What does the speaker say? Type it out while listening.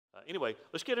Anyway,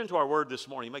 let's get into our word this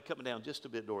morning. You may cut me down just a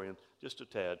bit, Dorian, just a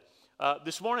tad.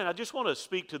 This morning, I just want to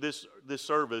speak to this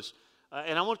service,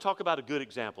 and I want to talk about a good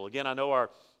example. Again, I know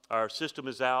our system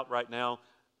is out right now.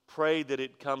 Pray that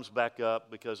it comes back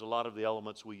up because a lot of the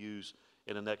elements we use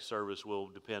in the next service will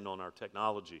depend on our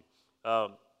technology.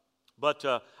 But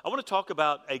I want to talk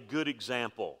about a good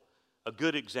example. A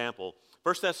good example.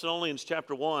 1 Thessalonians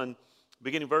chapter 1,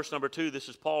 beginning verse number 2, this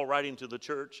is Paul writing to the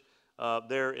church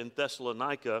there in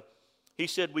Thessalonica. He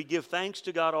said, "We give thanks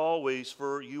to God always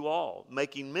for you all,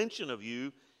 making mention of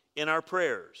you in our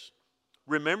prayers,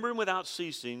 remembering without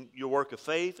ceasing your work of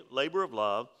faith, labor of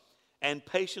love, and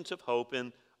patience of hope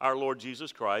in our Lord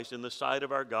Jesus Christ in the sight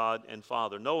of our God and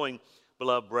Father, knowing,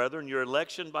 beloved brethren, your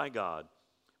election by God.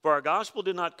 For our gospel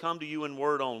did not come to you in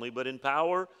word only, but in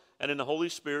power and in the Holy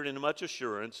Spirit and in much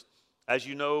assurance, as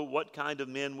you know what kind of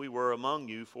men we were among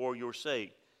you for your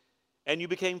sake. And you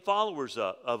became followers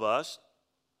of us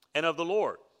and of the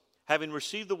Lord, having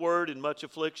received the word in much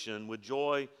affliction with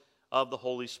joy of the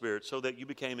Holy Spirit, so that you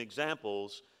became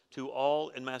examples to all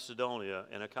in Macedonia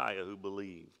and Achaia who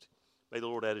believed." May the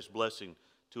Lord add his blessing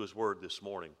to his word this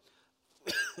morning.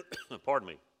 Pardon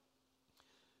me.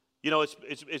 You know,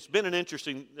 it's been an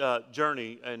interesting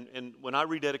journey, and when I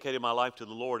rededicated my life to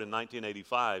the Lord in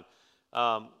 1985,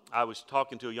 I was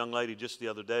talking to a young lady just the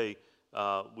other day.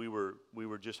 We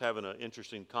were just having an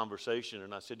interesting conversation,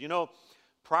 and I said, you know,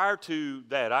 prior to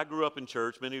that, I grew up in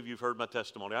church. Many of you have heard my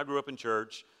testimony. I grew up in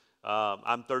church.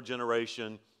 I'm third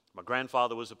generation. My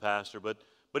grandfather was a pastor, but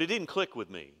it didn't click with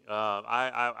me.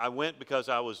 I went because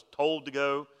I was told to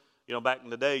go. You know, back in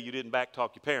the day, you didn't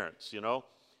backtalk your parents, you know.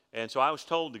 And so I was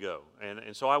told to go,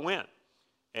 and so I went.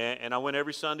 And I went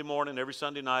every Sunday morning, every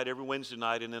Sunday night, every Wednesday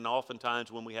night, and then oftentimes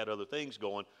when we had other things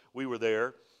going, we were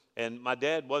there. And my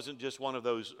dad wasn't just one of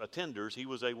those attenders, he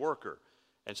was a worker.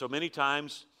 And so many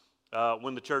times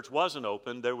when the church wasn't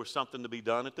open, there was something to be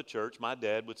done at the church. My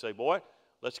dad would say, "Boy,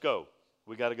 let's go.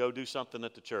 We got to go do something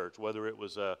at the church," whether it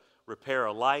was repair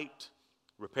a light,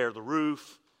 repair the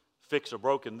roof, fix a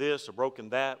broken this, or broken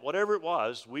that, whatever it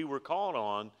was, we were called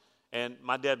on, and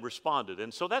my dad responded.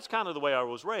 And so that's kind of the way I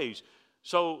was raised.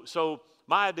 So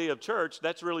my idea of church,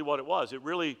 that's really what it was. It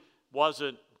really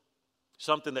wasn't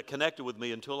something that connected with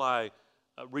me until I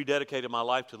rededicated my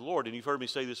life to the Lord. And you've heard me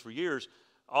say this for years.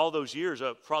 All those years,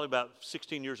 probably about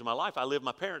 16 years of my life, I lived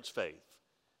my parents' faith.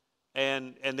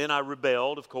 And then I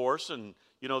rebelled, of course, and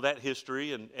you know that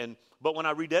history. But when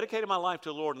I rededicated my life to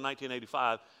the Lord in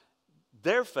 1985,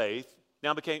 their faith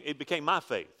became my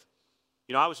faith.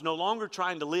 You know, I was no longer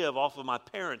trying to live off of my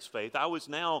parents' faith. I was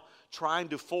now trying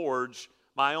to forge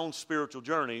my own spiritual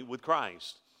journey with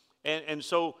Christ. And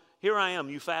so here I am.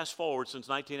 You fast forward since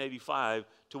 1985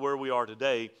 to where we are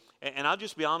today. And I'll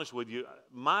just be honest with you.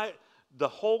 The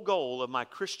whole goal of my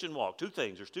Christian walk, two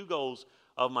things. There's two goals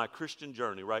of my Christian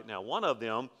journey right now. One of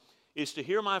them is to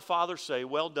hear my Father say,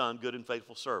 "Well done, good and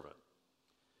faithful servant."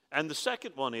 And the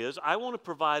second one is I want to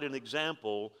provide an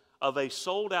example of a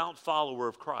sold-out follower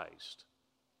of Christ.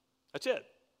 That's it.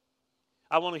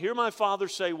 I want to hear my Father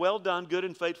say, "Well done, good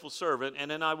and faithful servant," and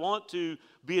then I want to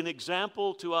be an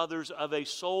example to others of a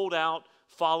sold-out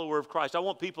follower of Christ. I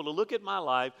want people to look at my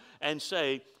life and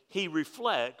say, "He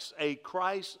reflects a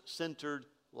Christ-centered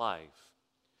life."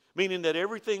 Meaning that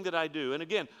everything that I do, and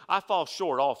again, I fall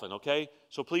short often, okay?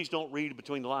 So please don't read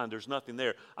between the lines. There's nothing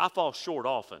there. I fall short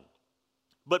often.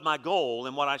 But my goal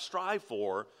and what I strive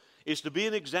for is to be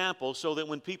an example so that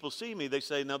when people see me, they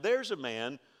say, "Now there's a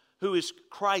man who is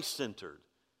Christ-centered.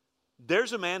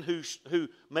 There's a man who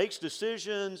makes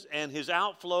decisions and his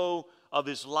outflow of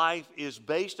his life is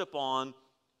based upon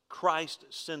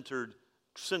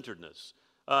Christ-centeredness."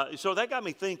 So that got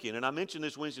me thinking, and I mentioned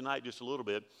this Wednesday night just a little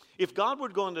bit. If God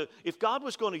was going to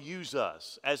use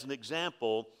us as an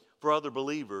example for other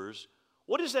believers,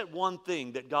 what is that one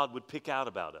thing that God would pick out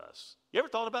about us? You ever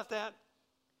thought about that?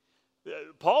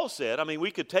 Paul said, I mean, we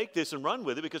could take this and run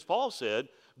with it because Paul said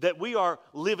that we are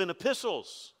living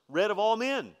epistles, read of all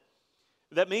men.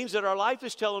 That means that our life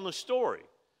is telling a story.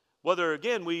 Whether,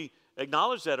 again, we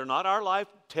acknowledge that or not, our life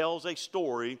tells a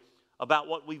story about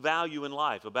what we value in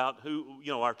life, about who,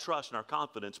 you know, our trust and our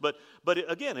confidence. But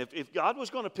again, if God was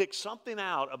going to pick something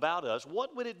out about us,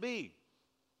 what would it be?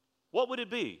 What would it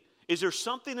be? Is there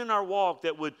something in our walk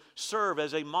that would serve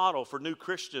as a model for new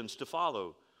Christians to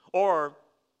follow? Or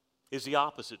is the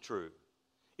opposite true?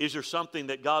 Is there something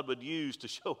that God would use to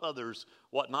show others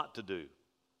what not to do?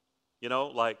 You know,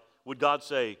 like, would God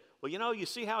say, "Well, you know, you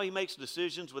see how he makes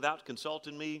decisions without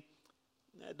consulting me?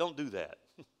 Don't do that.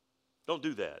 Don't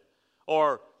do that."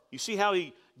 Or, "You see how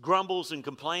he grumbles and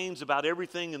complains about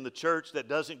everything in the church that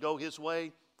doesn't go his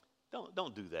way?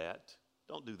 Don't do that."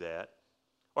 Don't do that.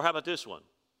 Or how about this one?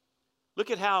 Look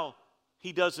at how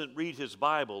he doesn't read his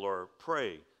Bible or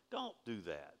pray. Don't do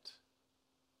that.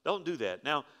 Don't do that.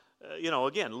 Now,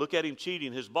 again, look at him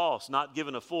cheating his boss, not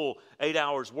giving a full 8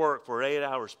 hours work for 8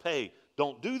 hours pay.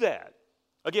 Don't do that.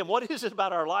 Again, what is it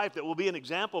about our life that will be an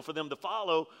example for them to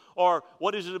follow? Or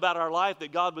what is it about our life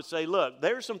that God would say, look,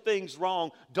 there's some things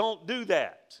wrong. Don't do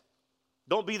that.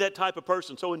 Don't be that type of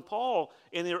person. So in Paul,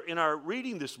 in our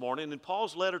reading this morning, in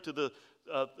Paul's letter to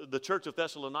the church of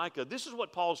Thessalonica, this is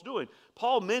what Paul's doing.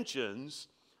 Paul mentions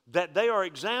that they are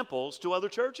examples to other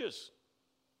churches.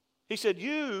 He said,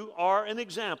 you are an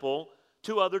example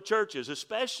to other churches,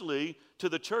 especially to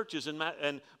the churches in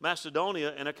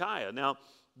Macedonia and Achaia. Now,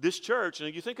 this church,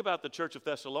 and you think about the church of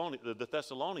the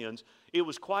Thessalonians, it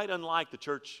was quite unlike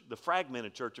the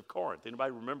fragmented church of Corinth.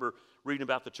 Anybody remember reading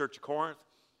about the church of Corinth?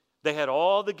 They had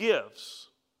all the gifts,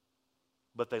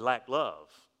 but they lacked love.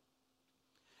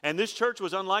 And this church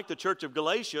was unlike the church of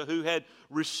Galatia, who had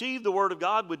received the word of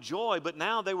God with joy, but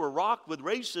now they were rocked with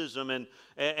racism,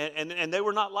 and they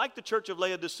were not like the church of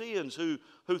Laodiceans, who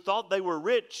thought they were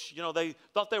rich. They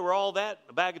thought they were all that,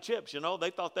 a bag of chips. They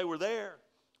thought they were there,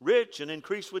 rich and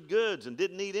increased with goods and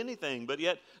didn't need anything. But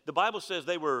yet the Bible says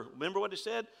they were, remember what it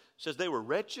said? It says they were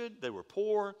wretched, they were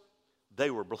poor,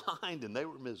 they were blind, and they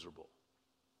were miserable.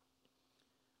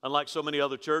 Unlike so many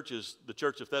other churches, the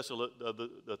church of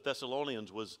the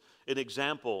Thessalonians was an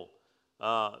example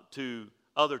to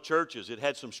other churches. It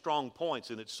had some strong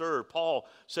points, and it served. Paul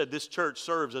said this church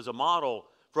serves as a model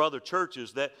for other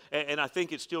churches, and I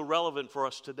think it's still relevant for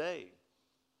us today.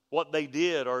 What they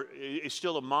did is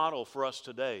still a model for us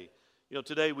today.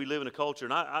 Today we live in a culture,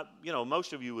 and I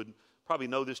most of you would probably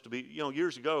know this to be,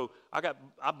 years ago,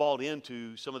 I bought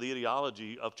into some of the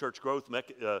ideology of church growth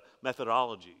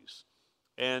methodologies.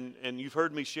 And you've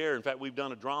heard me share. In fact, we've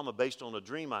done a drama based on a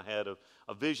dream I had,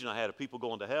 a vision I had of people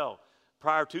going to hell.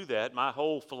 Prior to that, my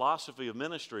whole philosophy of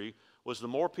ministry was the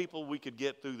more people we could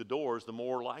get through the doors, the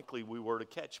more likely we were to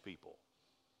catch people.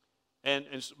 And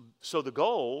so the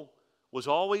goal was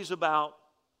always about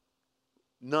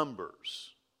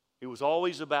numbers. It was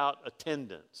always about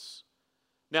attendance.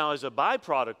 Now, as a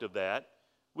byproduct of that,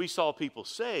 we saw people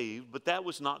saved, but that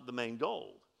was not the main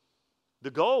goal. The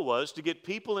goal was to get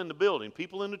people in the building,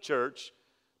 people in the church,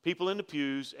 people in the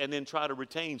pews, and then try to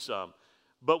retain some.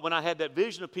 But when I had that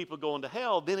vision of people going to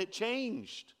hell, then it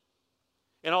changed.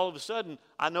 And all of a sudden,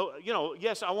 I know,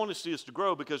 yes, I want to see us to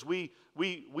grow because we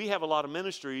have a lot of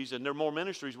ministries, and there are more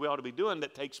ministries we ought to be doing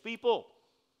that takes people.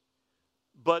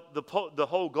 But the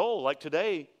whole goal, like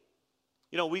today,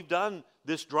 we've done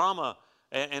this drama,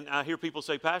 and I hear people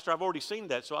say, Pastor, I've already seen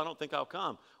that, so I don't think I'll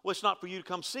come. Well, it's not for you to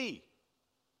come see.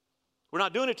 We're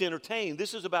not doing it to entertain.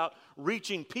 This is about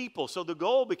reaching people. So the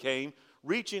goal became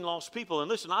reaching lost people. And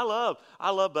listen, I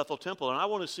love Bethel Temple, and I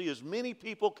want to see as many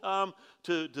people come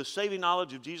to the saving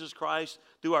knowledge of Jesus Christ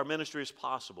through our ministry as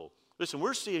possible. Listen,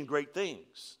 we're seeing great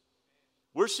things.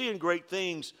 We're seeing great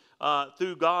things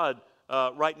through God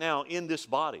right now in this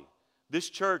body. This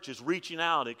church is reaching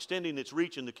out, extending its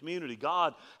reach in the community.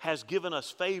 God has given us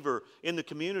favor in the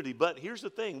community. But here's the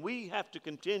thing. We have to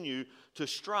continue to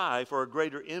strive for a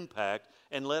greater impact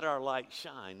and let our light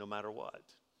shine no matter what.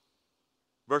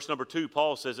 Verse number 2,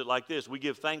 Paul says it like this. We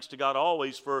give thanks to God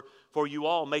always for you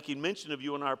all, making mention of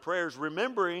you in our prayers,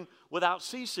 remembering without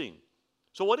ceasing.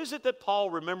 So what is it that Paul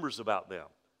remembers about them?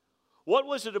 What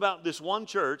was it about this one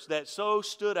church that so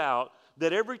stood out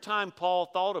that every time Paul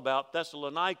thought about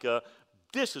Thessalonica,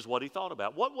 this is what he thought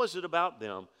about? What was it about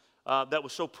them that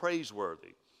was so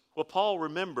praiseworthy? Well, Paul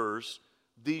remembers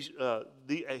these.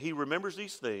 He remembers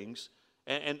these things,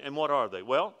 and what are they?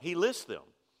 Well, he lists them: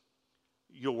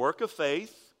 your work of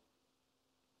faith,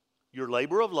 your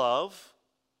labor of love,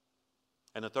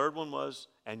 and the third one was,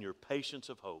 and your patience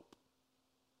of hope.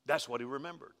 That's what he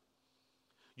remembered.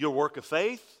 Your work of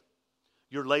faith,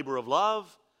 your labor of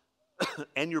love,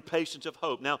 and your patience of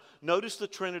hope. Now, notice the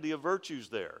trinity of virtues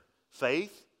there: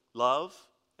 faith, love,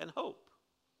 and hope.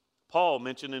 Paul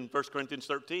mentioned in 1 Corinthians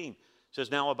 13,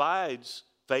 says, now abides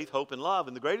faith, hope, and love.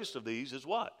 And the greatest of these is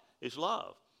what? Is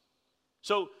love.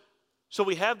 So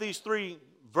we have these three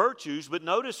virtues, but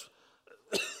notice,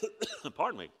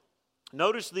 pardon me,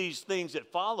 notice these things that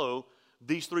follow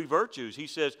these three virtues. He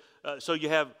says, so you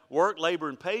have work, labor,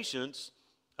 and patience.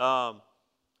 And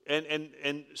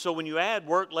so when you add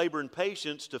work, labor, and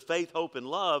patience to faith, hope, and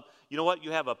love, you know what?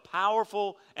 You have a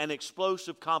powerful and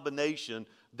explosive combination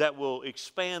that will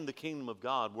expand the kingdom of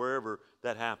God wherever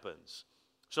that happens.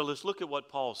 So let's look at what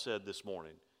Paul said this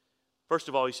morning. First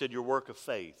of all, he said your work of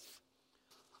faith.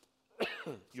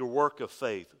 Your work of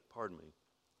faith, pardon me.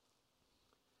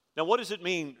 Now, what does it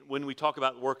mean when we talk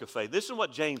about the work of faith? This is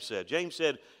what James said. James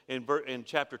said in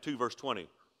chapter 2, verse 20.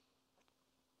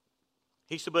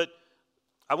 He said, but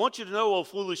I want you to know, O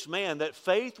foolish man, that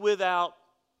faith without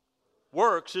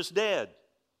works is dead.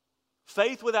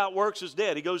 Faith without works is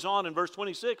dead. He goes on in verse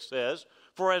 26 says,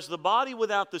 for as the body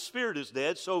without the spirit is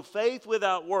dead, so faith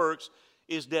without works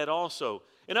is dead also.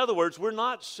 In other words, we're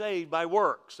not saved by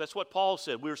works. That's what Paul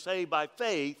said. We're saved by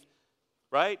faith,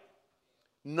 right?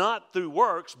 Not through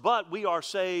works, but we are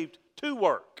saved to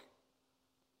work.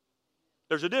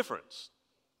 There's a difference.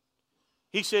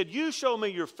 He said, you show me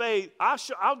your faith,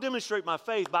 I'll demonstrate my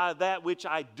faith by that which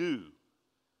I do.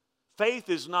 Faith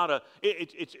is not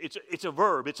it's a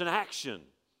verb, it's an action.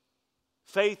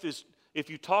 Faith is, if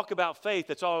you talk about faith,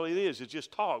 that's all it is, it's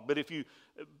just talk. But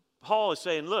Paul is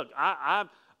saying, look, I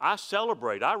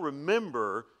celebrate, I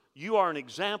remember you are an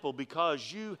example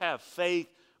because you have faith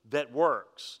that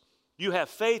works. You have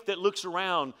faith that looks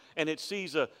around and it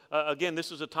sees again,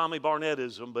 this is a Tommy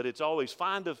Barnettism, but it's always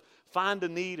find a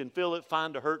need and fill it,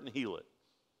 find a hurt and heal it.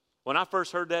 When I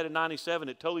first heard that in 97,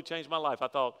 it totally changed my life. I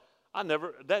thought,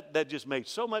 that just made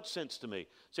so much sense to me.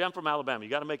 See, I'm from Alabama. You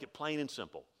got to make it plain and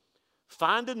simple.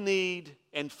 Find a need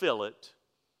and fill it.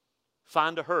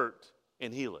 Find a hurt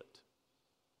and heal it.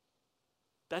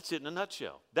 That's it in a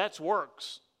nutshell. That's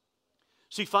works.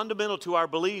 See, fundamental to our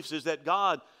beliefs is that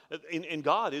in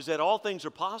God is that all things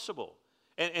are possible.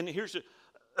 And here's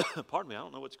pardon me, I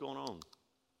don't know what's going on.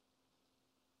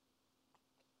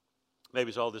 Maybe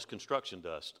it's all this construction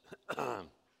dust.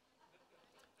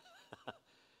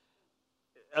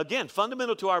 Again,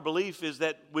 fundamental to our belief is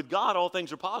that with God all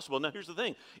things are possible. Now here's the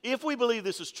thing. If we believe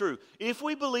this is true, if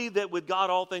we believe that with God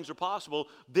all things are possible,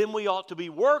 then we ought to be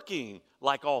working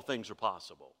like all things are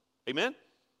possible. Amen?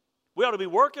 We ought to be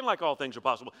working like all things are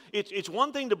possible. It's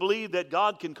one thing to believe that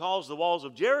God can cause the walls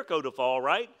of Jericho to fall,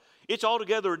 right? It's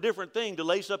altogether a different thing to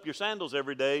lace up your sandals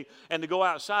every day and to go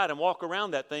outside and walk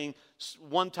around that thing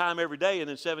one time every day and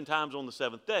then 7 times on the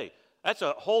 7th day. That's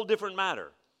a whole different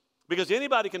matter. Because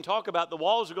anybody can talk about the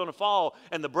walls are going to fall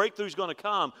and the breakthrough is going to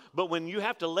come, but when you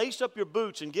have to lace up your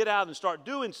boots and get out and start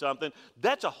doing something,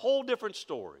 that's a whole different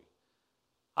story.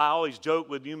 I always joke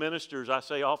with new ministers, I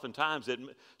say oftentimes that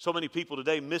so many people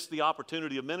today miss the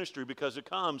opportunity of ministry because it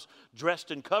comes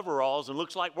dressed in coveralls and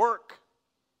looks like work.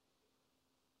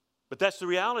 But that's the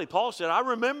reality. Paul said, I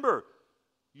remember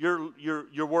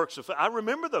your works of faith. I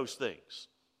remember those things.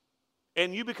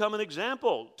 And you become an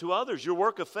example to others. Your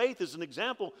work of faith is an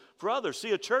example for others.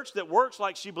 See, a church that works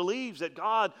like she believes that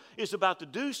God is about to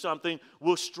do something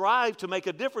will strive to make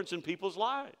a difference in people's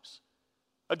lives.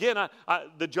 Again,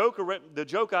 the joke,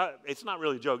 it's not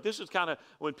really a joke. This is kind of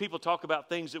when people talk about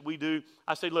things that we do,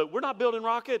 I say, look, we're not building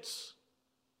rockets.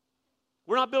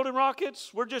 We're not building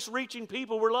rockets. We're just reaching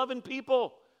people. We're loving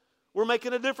people. We're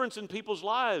making a difference in people's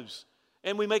lives.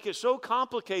 And we make it so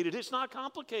complicated. It's not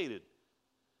complicated.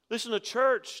 Listen, a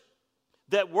church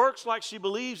that works like she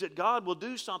believes that God will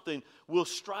do something will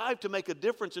strive to make a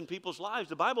difference in people's lives.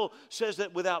 The Bible says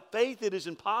that without faith it is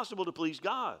impossible to please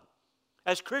God.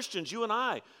 As Christians, you and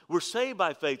I, we're saved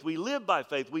by faith. We live by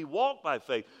faith. We walk by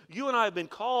faith. You and I have been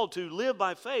called to live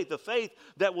by faith, a faith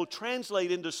that will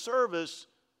translate into service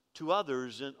to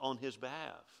others on His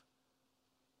behalf.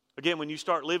 Again, when you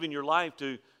start living your life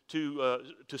to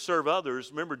serve others,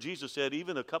 remember Jesus said,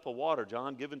 even a cup of water,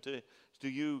 John, given to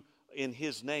you in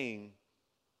His name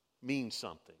means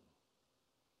something.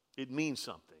 It means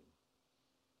something.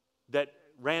 That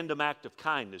random act of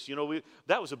kindness. You know,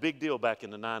 that was a big deal back in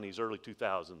the 90s, early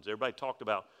 2000s. Everybody talked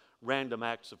about random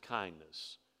acts of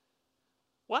kindness.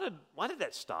 Why did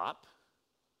that stop?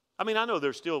 I mean, I know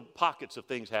there's still pockets of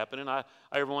things happening. I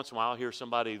every once in a while hear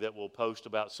somebody that will post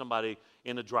about somebody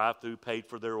in a drive-thru paid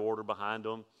for their order behind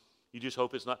them. You just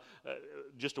hope it's not,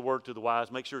 just a word to the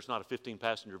wise, make sure it's not a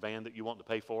 15-passenger van that you want to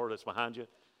pay for that's behind you.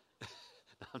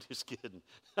 No, I'm just kidding.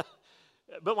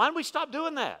 But why don't we stop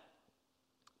doing that?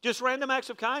 Just random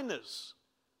acts of kindness.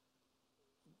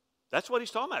 That's what he's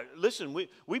talking about. Listen,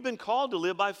 we've been called to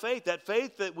live by faith. That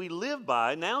faith that we live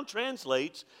by now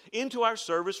translates into our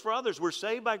service for others. We're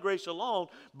saved by grace alone,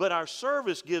 but our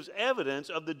service gives evidence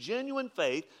of the genuine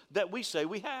faith that we say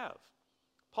we have.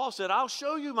 Paul said, I'll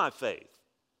show you my faith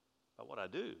by what I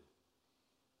do.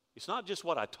 It's not just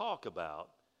what I talk about.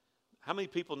 How many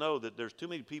people know that there's too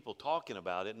many people talking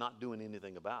about it, not doing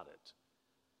anything about it?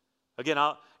 Again,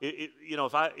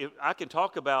 if I can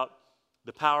talk about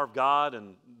the power of God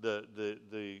and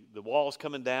the walls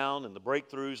coming down and the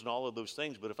breakthroughs and all of those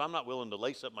things, but if I'm not willing to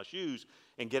lace up my shoes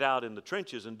and get out in the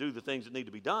trenches and do the things that need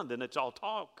to be done, then it's all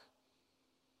talk.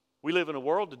 We live in a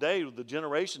world today with the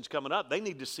generations coming up, they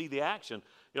need to see the action.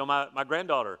 You know, my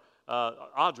granddaughter,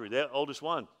 Audrey, the oldest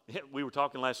one, we were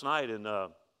talking last night, and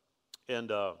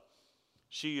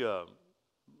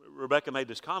Rebecca made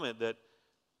this comment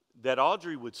that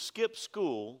Audrey would skip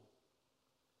school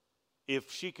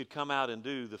if she could come out and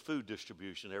do the food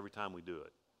distribution every time we do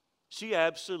it. She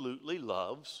absolutely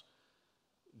loves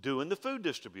doing the food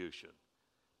distribution.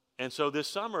 And so this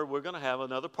summer, we're going to have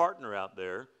another partner out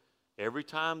there every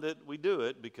time that we do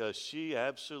it because she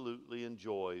absolutely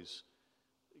enjoys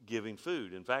giving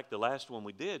food. In fact, the last one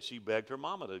we did, she begged her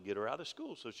mama to get her out of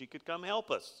school so she could come help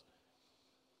us.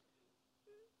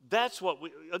 That's what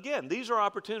again, these are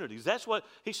opportunities. That's what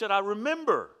he said, I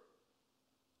remember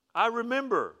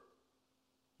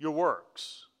your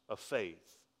works of faith.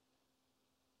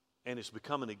 And it's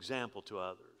become an example to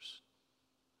others.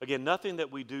 Again, nothing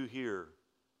that we do here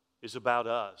is about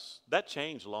us. That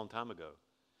changed a long time ago.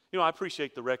 You know, I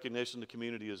appreciate the recognition the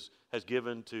community has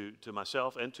given to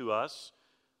myself and to us,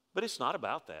 but it's not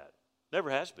about that. Never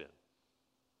has been.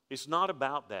 It's not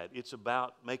about that. It's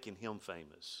about making him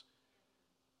famous.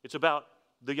 It's about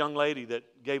the young lady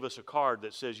that gave us a card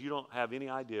that says, you don't have any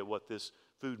idea what this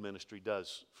food ministry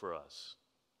does for us.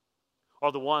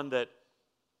 Or the one that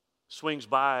swings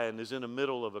by and is in the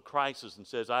middle of a crisis and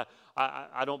says, I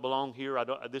don't belong here.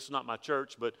 This is not my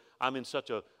church, but I'm in such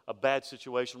a bad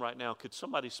situation right now. Could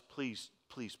somebody please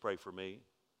pray for me?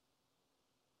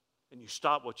 And you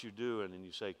stop what you're doing and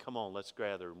you say, come on, let's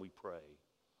gather and we pray.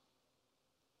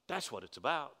 That's what it's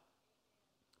about.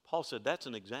 Paul said that's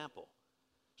an example.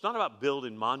 It's not about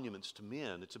building monuments to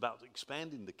men. It's about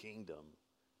expanding the kingdom.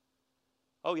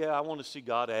 Oh, yeah, I want to see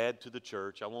God add to the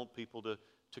church. I want people to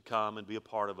come and be a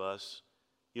part of us.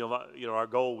 You know, our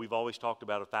goal, we've always talked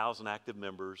about 1,000 active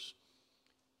members.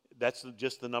 That's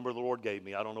just the number the Lord gave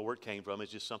me. I don't know where it came from.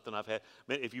 It's just something I've had.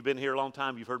 If you've been here a long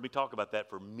time, you've heard me talk about that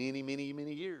for many, many,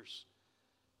 many years.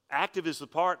 Active is the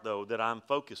part, though, that I'm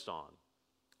focused on.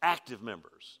 Active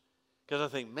members. Because I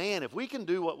think, man, if we can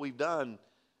do what we've done,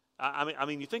 I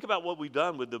mean, you think about what we've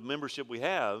done with the membership we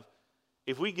have.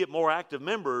 If we get more active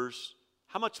members,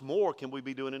 how much more can we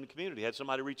be doing in the community? I had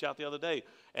somebody reach out the other day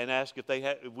and ask if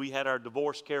we had our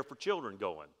divorce care for children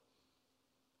going.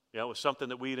 You know, it was something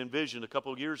that we had envisioned a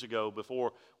couple of years ago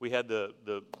before we had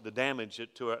the damage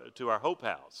to our Hope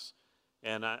House.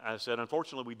 And I said,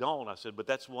 unfortunately, we don't. I said, but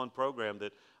that's one program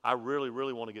that I really,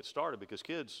 really want to get started because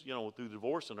kids, you know, through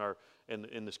divorce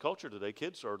in this culture today,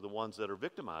 kids are the ones that are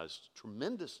victimized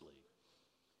tremendously.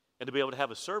 And to be able to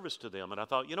have a service to them. And I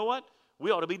thought, you know what?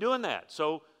 We ought to be doing that.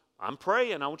 So I'm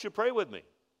praying. I want you to pray with me.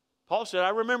 Paul said, I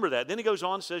remember that. Then he goes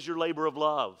on and says, your labor of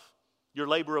love. Your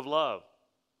labor of love.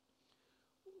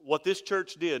 What this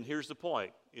church did, and here's the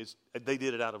point, is they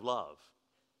did it out of love.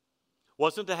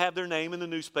 Wasn't to have their name in the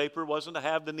newspaper. Wasn't to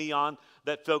have the neon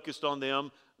that focused on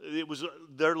them. It was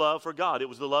their love for God. It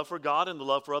was the love for God and the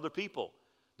love for other people.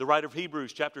 The writer of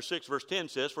Hebrews chapter 6 verse 10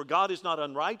 says, for God is not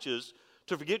unrighteous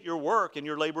to forget your work and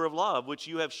your labor of love, which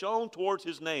you have shown towards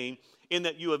his name, in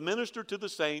that you have ministered to the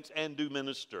saints and do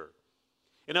minister.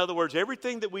 In other words,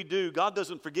 everything that we do, God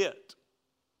doesn't forget.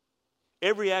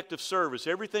 Every act of service,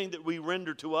 everything that we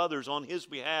render to others on his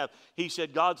behalf, he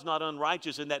said God's not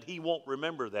unrighteous and that he won't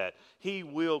remember that. He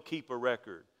will keep a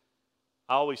record.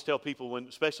 I always tell people,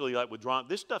 especially like with drama,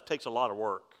 this stuff takes a lot of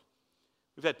work.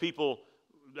 We've had people,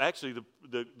 actually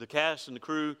the cast and the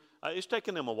crew, it's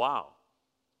taken them a while.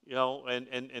 You know,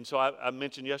 and so I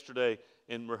mentioned yesterday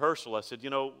in rehearsal, I said, you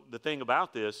know, the thing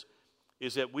about this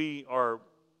is that we are,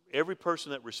 every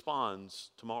person that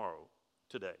responds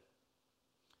today,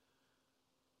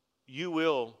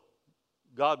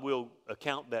 God will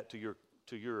account that to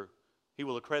your, he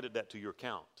will accredit that to your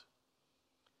account.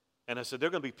 And I said, there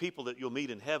are going to be people that you'll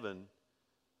meet in heaven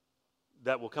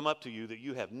that will come up to you that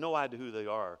you have no idea who they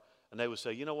are. And they will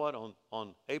say, you know what,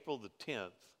 on April the 10th,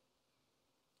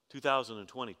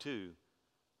 2022,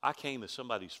 I came as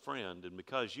somebody's friend, and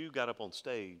because you got up on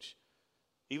stage,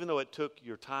 even though it took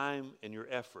your time and your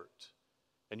effort,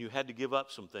 and you had to give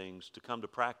up some things to come to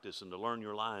practice and to learn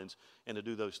your lines and to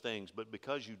do those things, but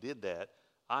because you did that,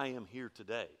 I am here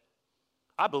today.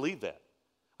 I believe that.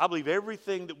 I believe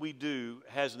everything that we do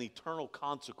has an eternal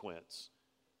consequence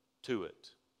to it.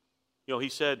 You know, he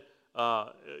said,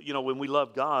 when we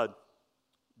love God,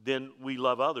 then we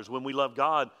love others. When we love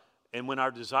God, and when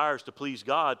our desire is to please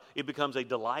God, it becomes a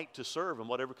delight to serve in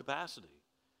whatever capacity.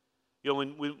 You know,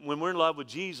 when we're in love with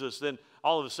Jesus, then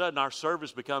all of a sudden our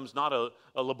service becomes not a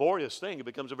laborious thing. It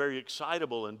becomes a very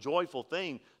excitable and joyful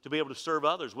thing to be able to serve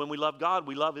others. When we love God,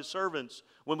 we love his servants.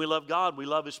 When we love God, we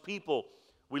love his people.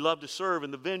 We love to serve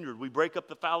in the vineyard. We break up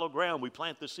the fallow ground. We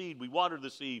plant the seed. We water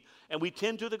the seed. And we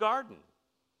tend to the garden.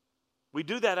 We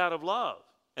do that out of love.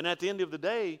 And at the end of the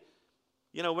day,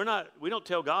 we don't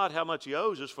tell God how much he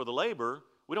owes us for the labor.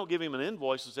 We don't give him an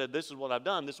invoice and say, this is what I've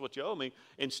done, this is what you owe me.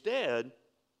 Instead,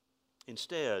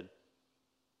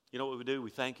 you know what we do? We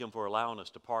thank him for allowing us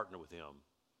to partner with him.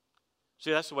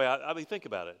 See, that's the way I mean, think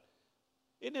about it.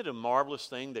 Isn't it a marvelous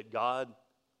thing that God,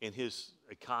 in his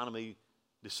economy,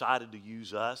 decided to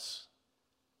use us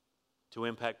to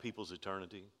impact people's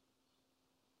eternity?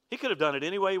 He could have done it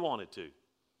any way he wanted to.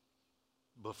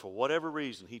 But for whatever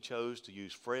reason, he chose to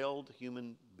use frail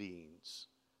human beings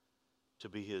to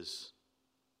be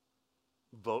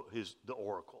the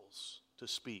oracles, to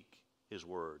speak his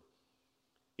word.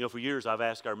 For years I've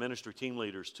asked our ministry team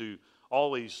leaders to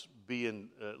always be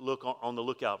on the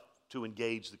lookout to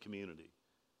engage the community.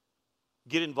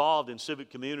 Get involved in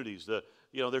civic communities.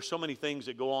 There's so many things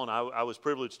that go on. I was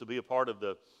privileged to be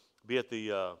at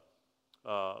the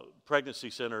pregnancy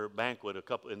center banquet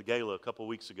in the gala a couple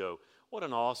weeks ago. What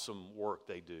an awesome work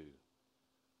they do.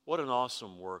 What an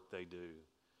awesome work they do.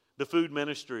 The food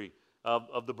ministry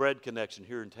of the Bread Connection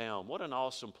here in town. What an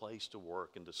awesome place to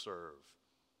work and to serve.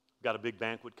 Got a big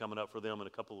banquet coming up for them in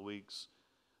a couple of weeks.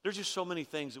 There's just so many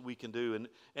things that we can do.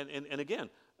 And again,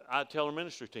 I tell our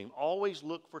ministry team, always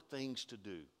look for things to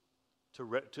do.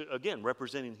 Again,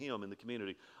 representing him in the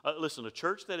community. Listen, a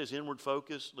church that is inward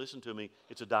focused, listen to me,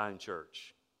 it's a dying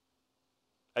church.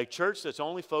 A church that's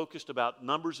only focused about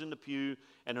numbers in the pew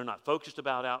and they're not focused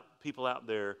about people out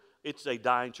there, it's a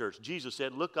dying church. Jesus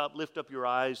said, look up, lift up your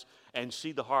eyes, and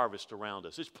see the harvest around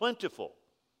us. It's plentiful.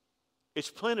 It's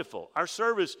plentiful. Our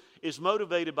service is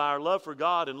motivated by our love for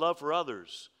God and love for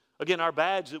others. Again, our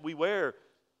badge that we wear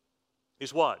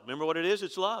is what? Remember what it is?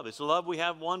 It's love. It's the love we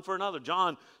have one for another.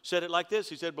 John said it like this.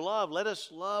 He said, beloved, let us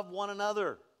love one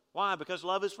another. Why? Because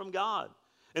love is from God.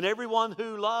 And everyone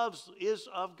who loves is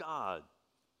of God.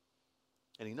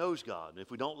 And he knows God. And if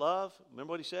we don't love,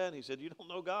 remember what he said? He said, you don't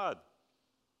know God.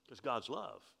 Because God's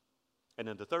love. And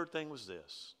then the third thing was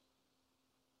this.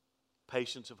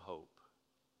 Patience of hope.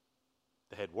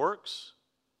 They had works,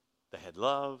 they had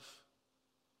love,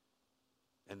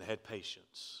 and they had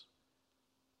patience.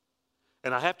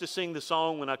 And I have to sing the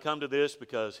song when I come to this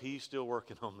because he's still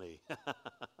working on me.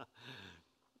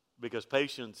 Because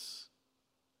patience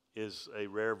is a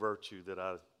rare virtue that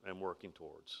I am working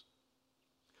towards.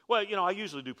 Well, I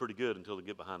usually do pretty good until I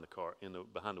get behind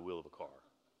the wheel of a car.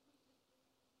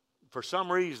 For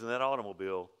some reason, that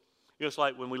automobile, it's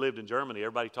like when we lived in Germany,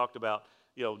 everybody talked about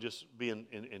just being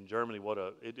in Germany, what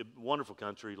a wonderful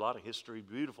country, a lot of history,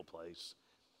 beautiful place.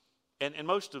 And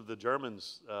most of the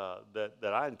Germans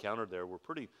that I encountered there were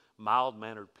pretty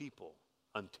mild-mannered people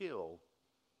until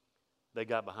they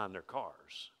got behind their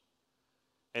cars.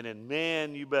 And then,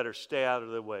 man, you better stay out of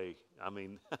the way. I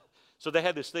mean, so they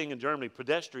had this thing in Germany.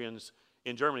 Pedestrians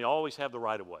in Germany always have the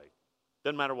right of way.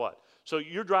 Doesn't matter what. So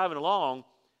you're driving along,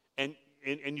 and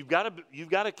you've got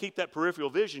to keep that peripheral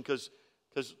vision because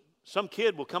some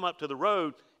kid will come up to the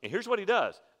road, and here's what he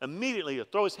does. Immediately, he'll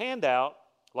throw his hand out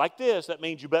like this. That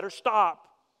means you better stop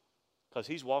because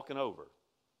he's walking over.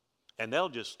 And they'll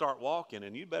just start walking,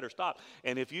 and you better stop.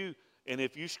 And if you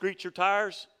screech your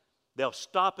tires, they'll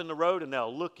stop in the road, and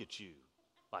they'll look at you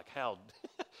like how.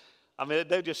 I mean,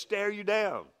 they'll just stare you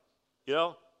down.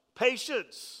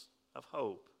 Patience of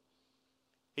hope.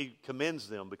 He commends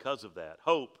them because of that.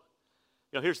 Hope.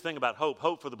 Here's the thing about hope.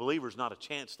 Hope for the believer is not a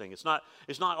chance thing. It's not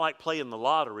like playing the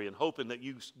lottery and hoping that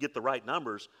you get the right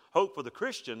numbers. Hope for the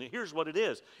Christian, here's what it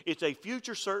is. It's a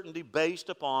future certainty based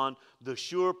upon the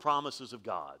sure promises of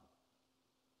God.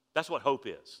 That's what hope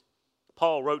is.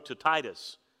 Paul wrote to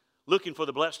Titus, looking for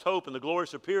the blessed hope and the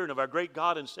glorious appearing of our great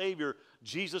God and Savior,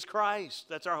 Jesus Christ.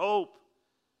 That's our hope.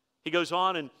 He goes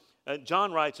on and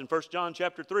John writes in 1 John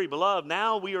chapter 3, beloved,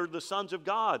 now we are the sons of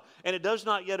God, and it does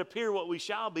not yet appear what we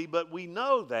shall be, but we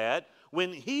know that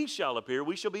when he shall appear,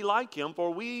 we shall be like him,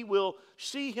 for we will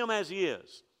see him as he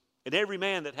is. And every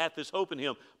man that hath this hope in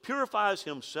him purifies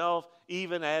himself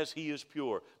even as he is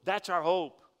pure. That's our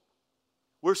hope.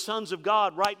 We're sons of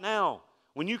God right now.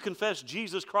 When you confess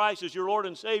Jesus Christ as your Lord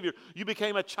and Savior, you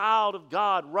became a child of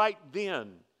God right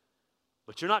then.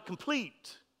 But you're not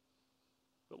complete.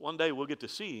 But one day we'll get to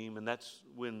see him, and that's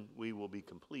when we will be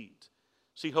complete.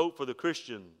 See, hope for the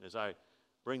Christian, as I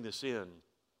bring this in,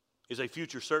 is a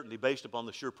future certainty based upon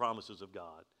the sure promises of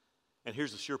God. And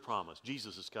here's the sure promise.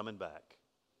 Jesus is coming back.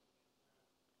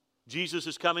 Jesus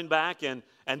is coming back, and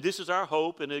this is our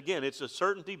hope. And again, it's a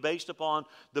certainty based upon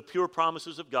the pure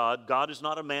promises of God. God is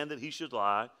not a man that he should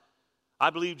lie. I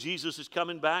believe Jesus is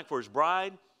coming back for his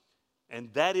bride, and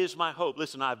that is my hope.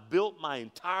 Listen, I've built my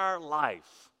entire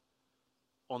life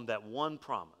on that one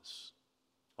promise,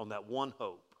 on that one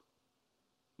hope.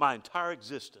 My entire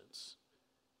existence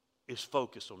is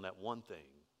focused on that one thing.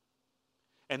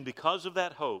 And because of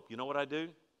that hope, you know what I do?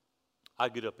 I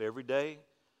get up every day.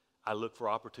 I look for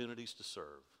opportunities to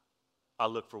serve. I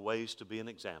look for ways to be an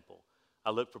example.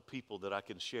 I look for people that I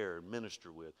can share and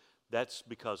minister with. That's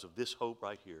because of this hope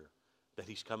right here, that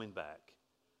He's coming back.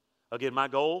 Again, my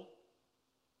goal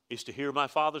is to hear my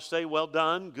Father say, well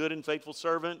done, good and faithful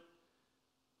servant,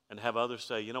 and have others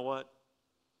say, you know what?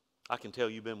 I can tell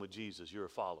you've been with Jesus. You're a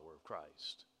follower of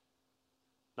Christ.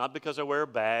 Not because I wear a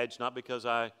badge, not because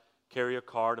I carry a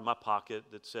card in my pocket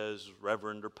that says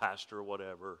reverend or pastor or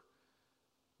whatever,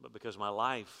 but because my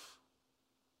life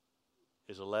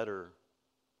is a letter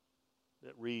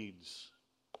that reads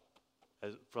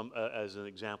as an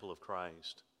example of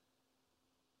Christ.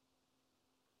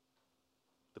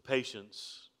 The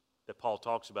patience that Paul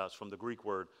talks about is from the Greek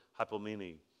word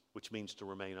hypomene, which means to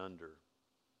remain under.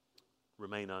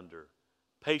 Remain under.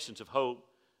 Patience of hope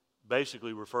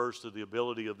basically refers to the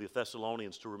ability of the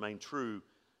Thessalonians to remain true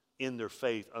in their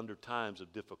faith under times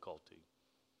of difficulty.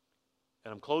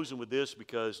 And I'm closing with this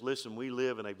because, listen, we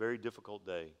live in a very difficult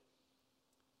day.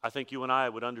 I think you and I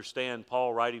would understand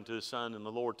Paul writing to his son in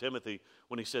the Lord, Timothy,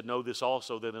 when he said, know this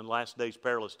also, that in the last days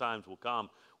perilous times will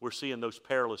come. We're seeing those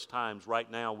perilous times right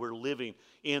now. We're living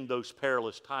in those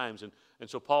perilous times. And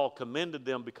so Paul commended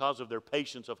them because of their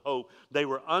patience of hope. They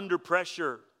were under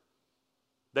pressure.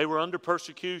 They were under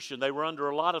persecution. They were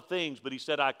under a lot of things. But he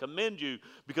said, I commend you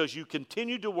because you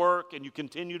continued to work and you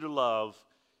continue to love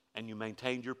and you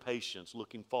maintained your patience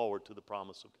looking forward to the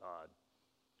promise of God.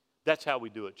 That's how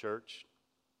we do it, church.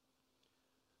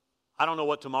 I don't know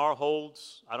what tomorrow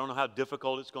holds. I don't know how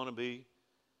difficult it's going to be.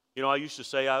 You know, I used to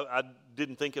say I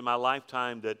didn't think in my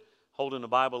lifetime that holding the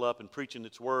Bible up and preaching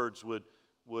its words would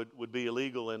be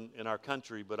illegal in our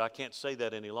country, but I can't say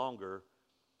that any longer.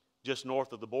 Just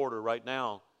north of the border right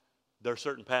now, there are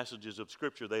certain passages of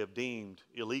Scripture they have deemed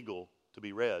illegal to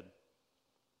be read.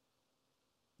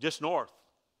 Just north.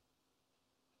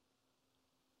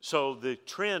 So the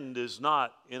trend is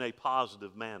not in a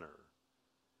positive manner.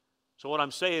 So what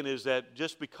I'm saying is that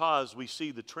just because we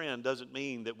see the trend doesn't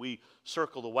mean that we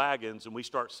circle the wagons and we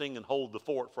start singing, hold the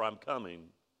fort for I'm coming.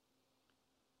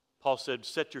 Paul said,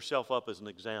 set yourself up as an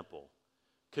example.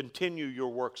 Continue your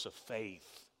works of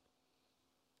faith.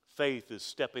 Faith is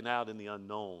stepping out in the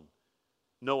unknown.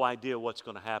 No idea what's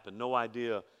going to happen. No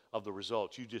idea of the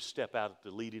results. You just step out at the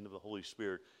leading of the Holy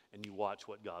Spirit and you watch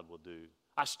what God will do.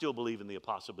 I still believe in the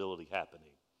impossibility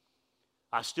happening.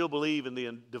 I still believe in the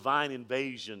divine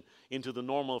invasion into the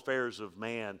normal affairs of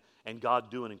man and God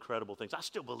doing incredible things. I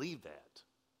still believe that.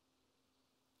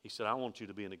 He said, I want you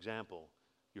to be an example.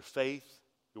 Your faith,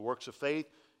 your works of faith,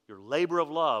 your labor of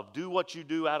love. Do what you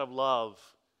do out of love.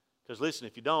 Because listen,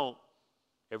 if you don't,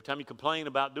 every time you complain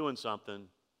about doing something,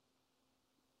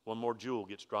 one more jewel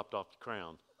gets dropped off the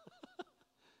crown.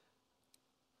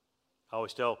 I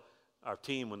always tell our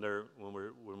team when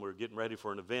we're getting ready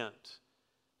for an event,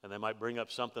 and they might bring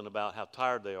up something about how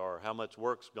tired they are, how much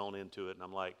work's gone into it. And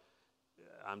I'm like,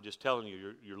 I'm just telling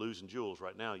you, you're losing jewels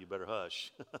right now. You better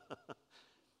hush.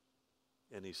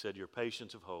 And he said, your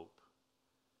patience of hope.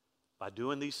 By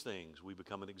doing these things, we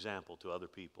become an example to other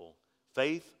people.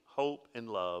 Faith, hope, and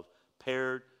love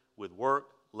paired with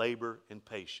work, labor, and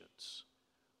patience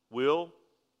will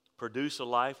produce a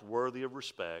life worthy of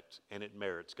respect, and it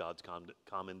merits God's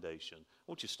commendation.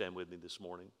 Won't you stand with me this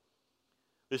morning?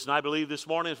 Listen, I believe this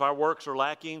morning if our works are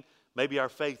lacking, maybe our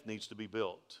faith needs to be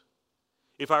built.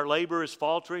 If our labor is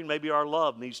faltering, maybe our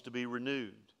love needs to be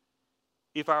renewed.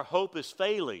 If our hope is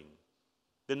failing,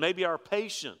 then maybe our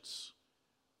patience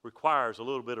requires a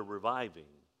little bit of reviving.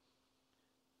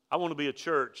 I want to be a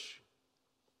church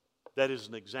that is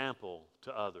an example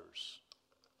to others.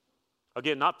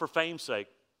 Again, not for fame's sake,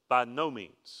 by no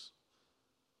means,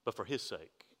 but for His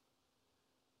sake.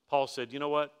 Paul said, you know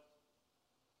what?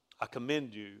 I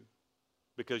commend you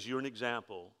because you're an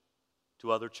example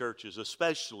to other churches,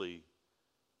 especially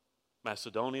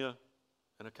Macedonia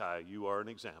and Achaia. You are an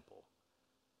example.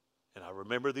 And I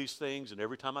remember these things, and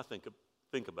every time I think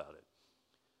about it.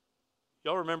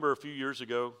 Y'all remember a few years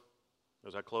ago,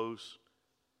 as I close,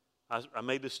 I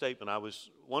made this statement.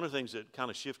 One of the things that kind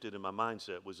of shifted in my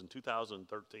mindset was in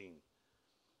 2013.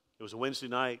 It was a Wednesday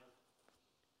night.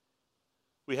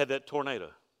 We had that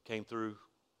tornado came through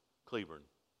Cleburne.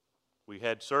 We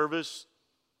had service.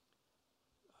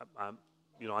 I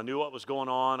knew what was going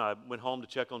on. I went home to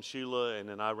check on Sheila, and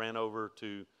then I ran over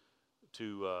to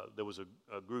there was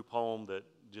a group home that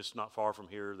just not far from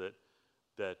here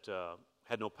that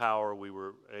had no power. We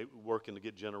were working to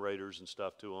get generators and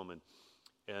stuff to them,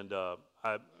 and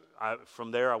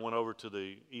from there I went over to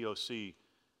the EOC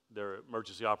their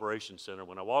emergency operations center.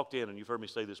 When I walked in, and you've heard me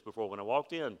say this before, when I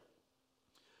walked in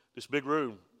this big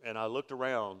room and I looked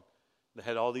around, they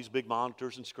had all these big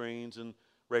monitors and screens and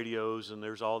radios, and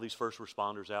there's all these first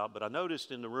responders out. But I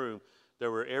noticed in the room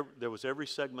there was every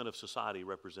segment of society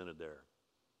represented there.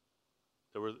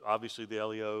 There were obviously the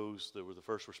LEOs, there were the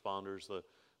first responders,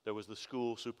 there was the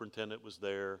school superintendent was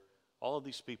there. All of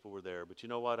these people were there. But you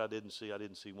know what I didn't see? I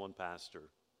didn't see one pastor.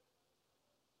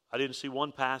 I didn't see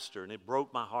one pastor, and it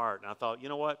broke my heart. And I thought, you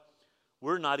know what?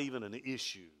 We're not even an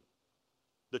issue.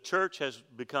 The church has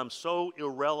become so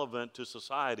irrelevant to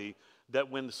society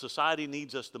that when the society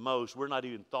needs us the most, we're not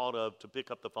even thought of to pick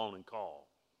up the phone and call.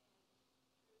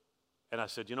 And I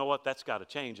said, you know what? That's got to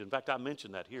change. In fact, I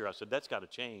mentioned that here. I said, that's got to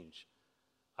change.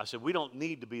 I said, we don't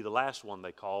need to be the last one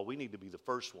they call. We need to be the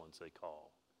first ones they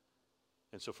call.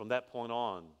 And so from that point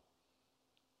on,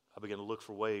 we began to look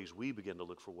for ways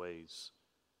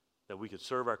that we could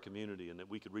serve our community and that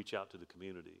we could reach out to the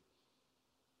community.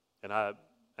 And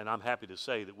I'm happy to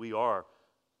say that we are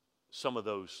some of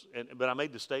those. But I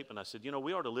made the statement, I said, you know,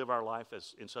 we are to live our life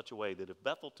in such a way that if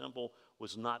Bethel Temple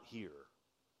was not here,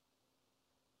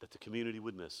 that the community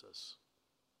would miss us.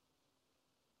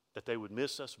 That they would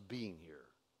miss us being here.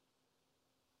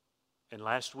 And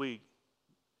last week,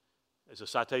 as a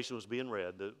citation was being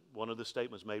read, one of the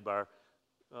statements made by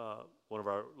one of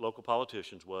our local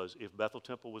politicians was, if Bethel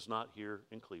Temple was not here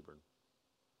in Cleburne,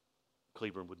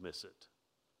 Cleburne would miss it.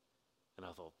 And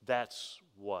I thought, that's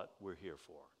what we're here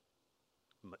for.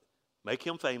 Make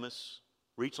him famous,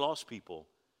 reach lost people,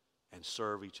 and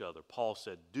serve each other. Paul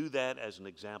said, do that as an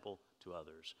example to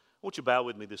others. Won't you bow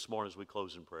with me this morning as we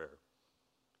close in prayer?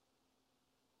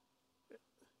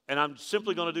 And I'm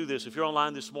simply going to do this. If you're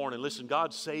online this morning, listen,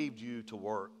 God saved you to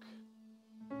work,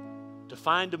 to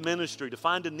find a ministry, to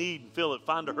find a need and fill it,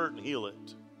 find a hurt and heal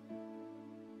it.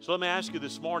 So let me ask you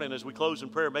this morning as we close in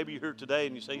prayer, maybe you're here today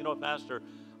and you say, you know what, Pastor,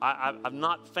 I've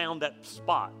not found that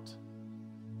spot.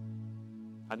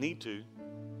 I need to.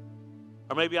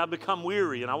 Or maybe I've become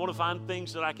weary and I want to find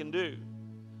things that I can do.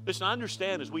 Listen, I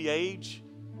understand as we age,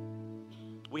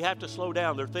 we have to slow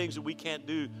down. There are things that we can't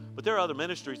do, but there are other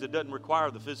ministries that doesn't require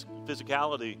the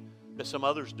physicality that some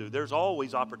others do. There's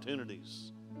always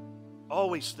opportunities,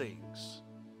 always things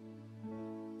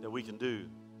that we can do.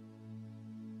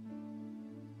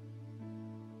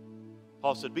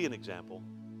 Paul said, be an example.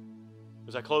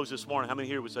 As I close this morning, how many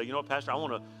here would say, you know what, Pastor, I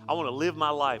want to live my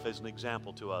life as an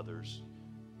example to others?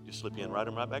 Just slip in, write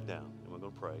them right back down, and we're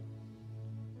going to pray.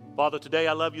 Father, today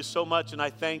I love you so much, and I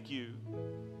thank you.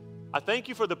 I thank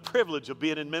you for the privilege of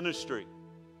being in ministry.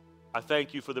 I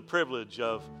thank you for the privilege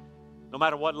of, no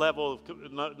matter what level,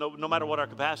 no matter what our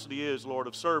capacity is, Lord,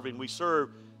 of serving, we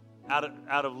serve out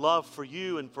of love for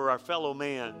you and for our fellow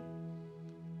man.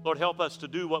 Lord, help us to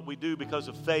do what we do because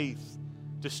of faith,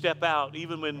 to step out,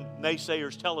 even when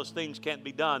naysayers tell us things can't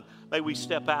be done. May we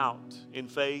step out in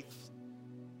faith.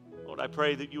 Lord, I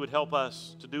pray that you would help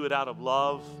us to do it out of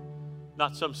love,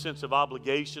 not some sense of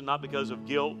obligation, not because of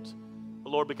guilt, but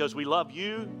Lord, because we love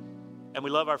you and we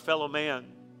love our fellow man.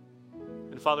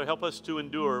 And Father, help us to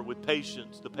endure with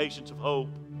patience, the patience of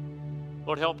hope.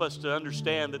 Lord, help us to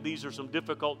understand that these are some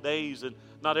difficult days and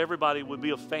not everybody would be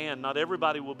a fan. Not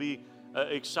everybody will be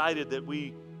excited that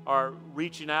we are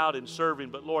reaching out and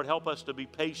serving. But Lord, help us to be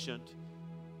patient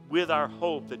with our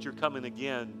hope that you're coming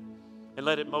again, and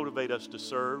let it motivate us to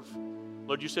serve.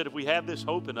 Lord, you said if we have this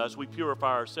hope in us, we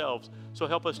purify ourselves. So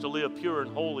help us to live pure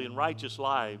and holy and righteous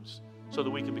lives so that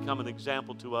we can become an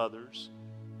example to others.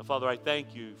 Now, Father, I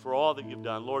thank you for all that you've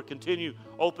done. Lord, continue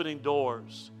opening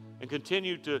doors and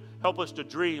continue to help us to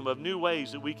dream of new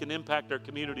ways that we can impact our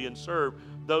community and serve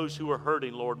those who are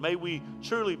hurting, Lord. May we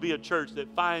truly be a church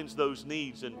that finds those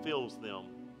needs and fills them,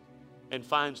 and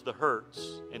finds the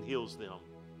hurts and heals them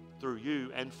through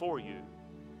you and for you.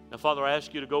 Now, Father, I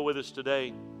ask you to go with us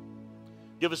today.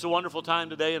 Give us a wonderful time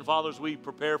today, and Father, as we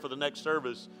prepare for the next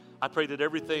service, I pray that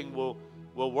everything will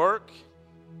work.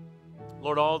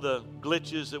 Lord, all the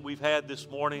glitches that we've had this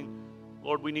morning,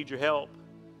 Lord, we need your help.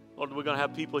 Lord, we're going to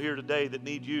have people here today that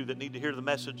need you, that need to hear the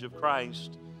message of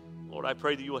Christ. Lord, I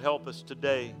pray that you will help us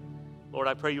today. Lord,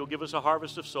 I pray you'll give us a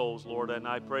harvest of souls, Lord, and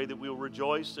I pray that we'll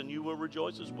rejoice and you will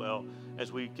rejoice as well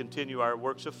as we continue our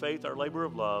works of faith, our labor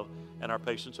of love, and our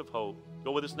patience of hope.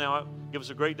 Go with us now. Give us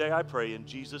a great day, I pray, in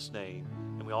Jesus' name.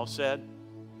 And we all said,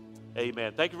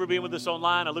 amen. Thank you for being with us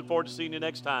online. I look forward to seeing you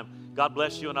next time. God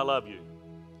bless you, and I love you.